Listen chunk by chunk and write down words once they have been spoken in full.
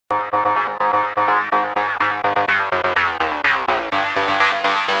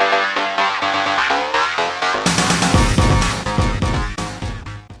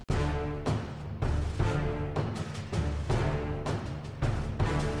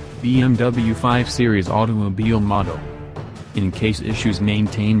BMW 5 Series automobile model. In case issues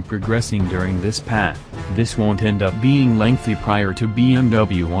maintain progressing during this path, this won't end up being lengthy prior to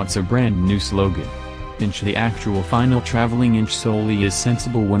BMW wants a brand new slogan. Iinch. The actual final traveling Iinch solely is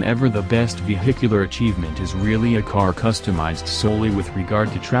sensible whenever the best vehicular achievement is really a car customized solely with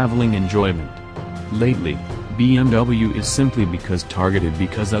regard to traveling enjoyment. Lately, BMW is simply targeted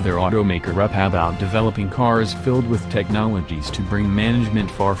because other automaker upabout developing cars filled with technologies to bring management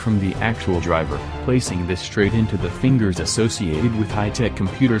far from the actual driver, placing this straight into the fingers associated with high-tech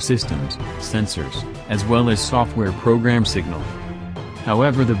computer systems, sensors, as well as software program signal.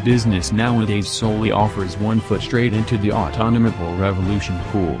 However, the business nowadays solely offers one foot straight into the autonomobile revolution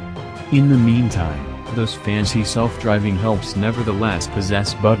pool. In the meantime, those fancy self-driving helps nevertheless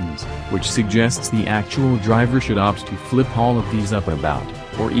possess buttons, which suggests the actual driver should opt to flip all of these up about,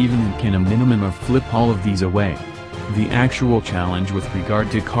 or even can a minimum of flip all of these away. The actual challenge with regard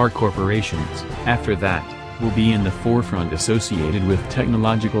to car corporations, after that, will be in the forefront associated with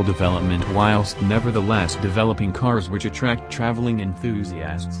technological development whilst nevertheless developing cars which attract traveling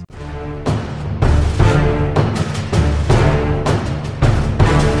enthusiasts.